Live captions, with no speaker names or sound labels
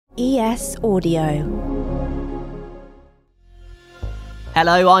ES Audio.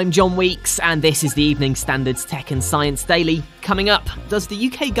 Hello, I'm John Weeks, and this is the Evening Standard's Tech and Science Daily. Coming up, does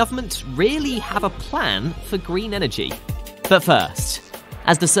the UK government really have a plan for green energy? But first,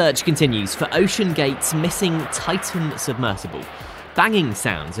 as the search continues for OceanGate's missing Titan submersible, banging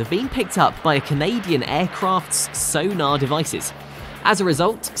sounds have been picked up by a Canadian aircraft's sonar devices. As a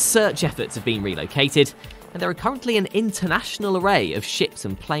result, search efforts have been relocated, and there are currently an international array of ships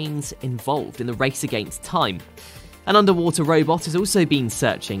and planes involved in the race against time. An underwater robot has also been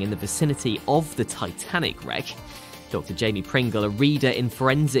searching in the vicinity of the Titanic wreck. Dr. Jamie Pringle, a reader in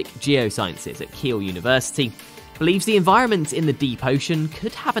forensic geosciences at Keele University, believes the environment in the deep ocean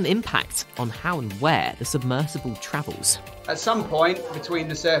could have an impact on how and where the submersible travels. At some point between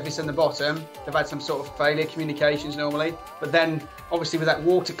the surface and the bottom, they've had some sort of failure communications normally. But then, obviously with that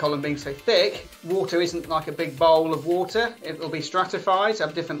water column being so thick, water isn't like a big bowl of water. It will be stratified,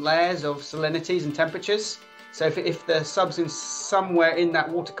 have different layers of salinities and temperatures. So if the sub's in somewhere in that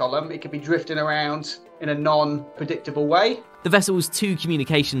water column, it could be drifting around in a non-predictable way. The vessel's two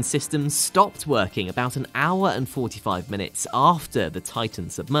communication systems stopped working about an hour and 45 minutes after the Titan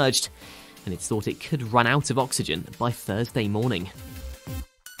submerged, and it's thought it could run out of oxygen by Thursday morning.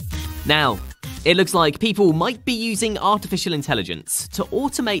 Now, it looks like people might be using artificial intelligence to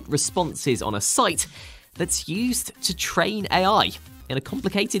automate responses on a site that's used to train AI. In a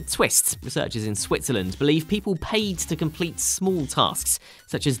complicated twist, researchers in Switzerland believe people paid to complete small tasks,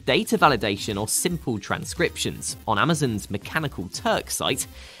 such as data validation or simple transcriptions, on Amazon's mechanical Turk site,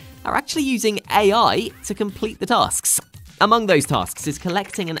 are actually using AI to complete the tasks. Among those tasks is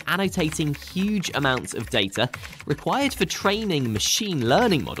collecting and annotating huge amounts of data required for training machine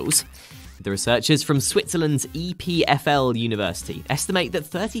learning models. The researchers from Switzerland's EPFL University estimate that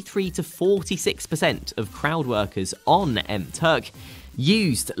 33 to 46% of crowd workers on Turk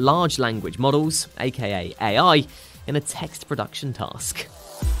used large language models, aka AI, in a text production task.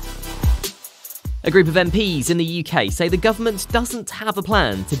 A group of MPs in the UK say the government doesn't have a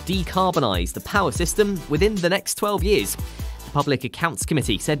plan to decarbonize the power system within the next 12 years. The Public Accounts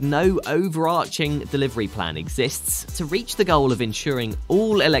Committee said no overarching delivery plan exists to reach the goal of ensuring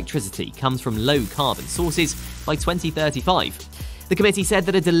all electricity comes from low-carbon sources by 2035. The committee said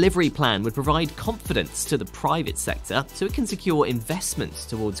that a delivery plan would provide confidence to the private sector so it can secure investments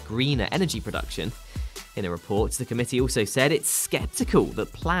towards greener energy production. In a report, the committee also said it's sceptical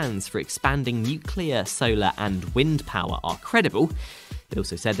that plans for expanding nuclear, solar and wind power are credible. It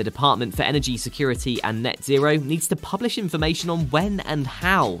also said the Department for Energy Security and Net Zero needs to publish information on when and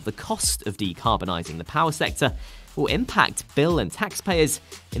how the cost of decarbonising the power sector will impact bill and taxpayers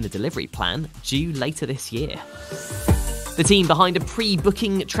in the delivery plan due later this year. The team behind a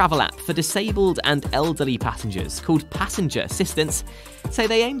pre-booking travel app for disabled and elderly passengers called Passenger Assistance say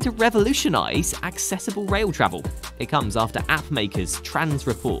they aim to revolutionise accessible rail travel. It comes after app makers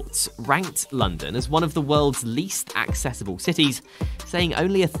Transreport ranked London as one of the world's least accessible cities, saying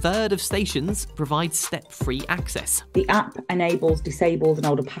only a third of stations provide step-free access. The app enables disabled and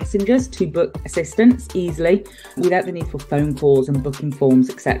older passengers to book assistance easily without the need for phone calls and booking forms,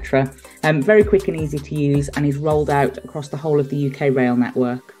 etc. Very quick and easy to use, and is rolled out across the whole of the UK rail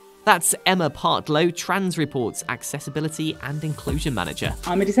network. That's Emma Partlow, Transreport's Accessibility and Inclusion Manager.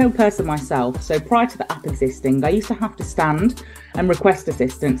 I'm a disabled person myself, so prior to the app existing, I used to have to stand and request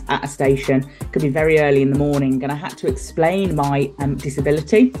assistance at a station. It could be very early in the morning, and I had to explain my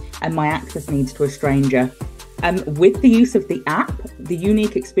disability and my access needs to a stranger. With the use of the app, the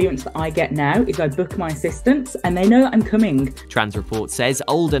unique experience that I get now is I book my assistance and they know I'm coming. Transreport says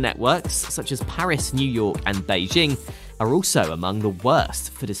older networks, such as Paris, New York and Beijing, are also among the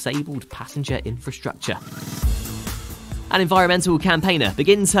worst for disabled passenger infrastructure. An environmental campaigner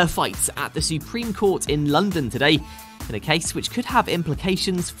begins her fight at the Supreme Court in London today in a case which could have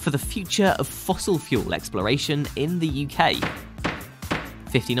implications for the future of fossil fuel exploration in the UK.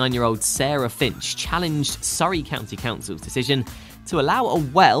 59-year-old Sarah Finch challenged Surrey County Council's decision to allow a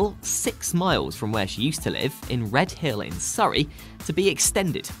well 6 miles from where she used to live in Redhill in Surrey to be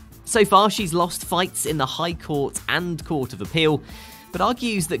extended. So far, she's lost fights in the High Court and Court of Appeal, but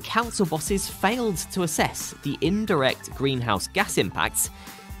argues that council bosses failed to assess the indirect greenhouse gas impacts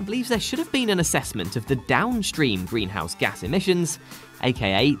and believes there should have been an assessment of the downstream greenhouse gas emissions,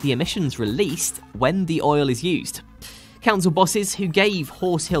 aka the emissions released when the oil is used. Council bosses who gave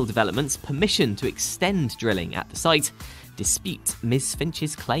Horse Hill Developments permission to extend drilling at the site dispute Ms.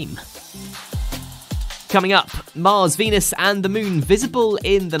 Finch's claim. Coming up, Mars, Venus and the Moon visible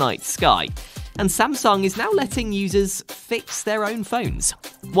in the night sky. And Samsung is now letting users fix their own phones.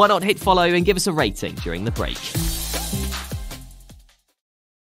 Why not hit follow and give us a rating during the break?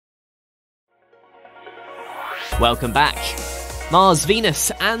 Welcome back. Mars,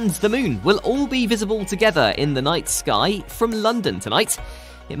 Venus and the Moon will all be visible together in the night sky from London tonight.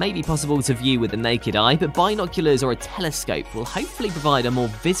 It may be possible to view with the naked eye, but binoculars or a telescope will hopefully provide a more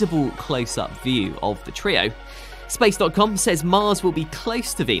visible close-up view of the trio. Space.com says Mars will be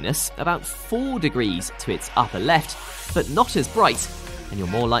close to Venus, about 4 degrees to its upper left, but not as bright, and you're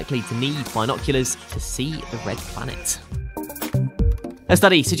more likely to need binoculars to see the red planet. A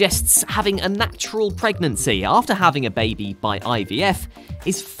study suggests having a natural pregnancy after having a baby by IVF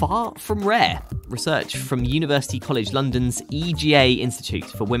is far from rare. Research from University College London's EGA Institute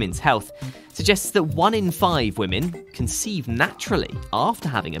for Women's Health suggests that 1 in 5 women conceive naturally after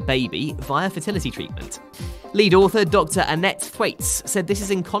having a baby via fertility treatment. Lead author Dr. Annette Thwaites said this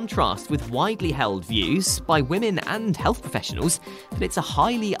is in contrast with widely held views by women and health professionals that it's a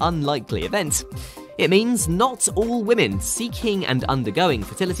highly unlikely event. It means not all women seeking and undergoing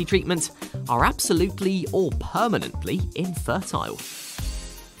fertility treatment are absolutely or permanently infertile.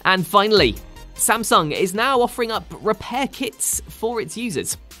 And finally, Samsung is now offering up repair kits for its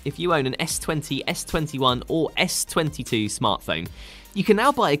users. If you own an S20, S21 or S22 smartphone, you can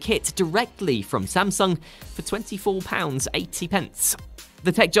now buy a kit directly from Samsung for £24.80.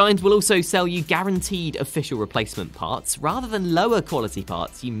 The tech giant will also sell you guaranteed official replacement parts rather than lower quality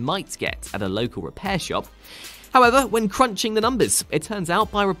parts you might get at a local repair shop. However, when crunching the numbers, it turns out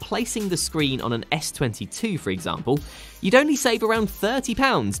by replacing the screen on an S22, for example, you'd only save around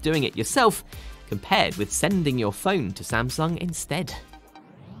 £30 doing it yourself, compared with sending your phone to Samsung instead.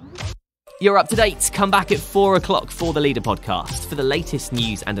 You're up to date. Come back at 4 o'clock for the Leader podcast for the latest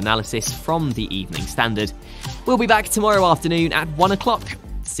news and analysis from the Evening Standard. We'll be back tomorrow afternoon at 1 o'clock.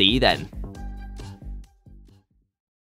 See you then.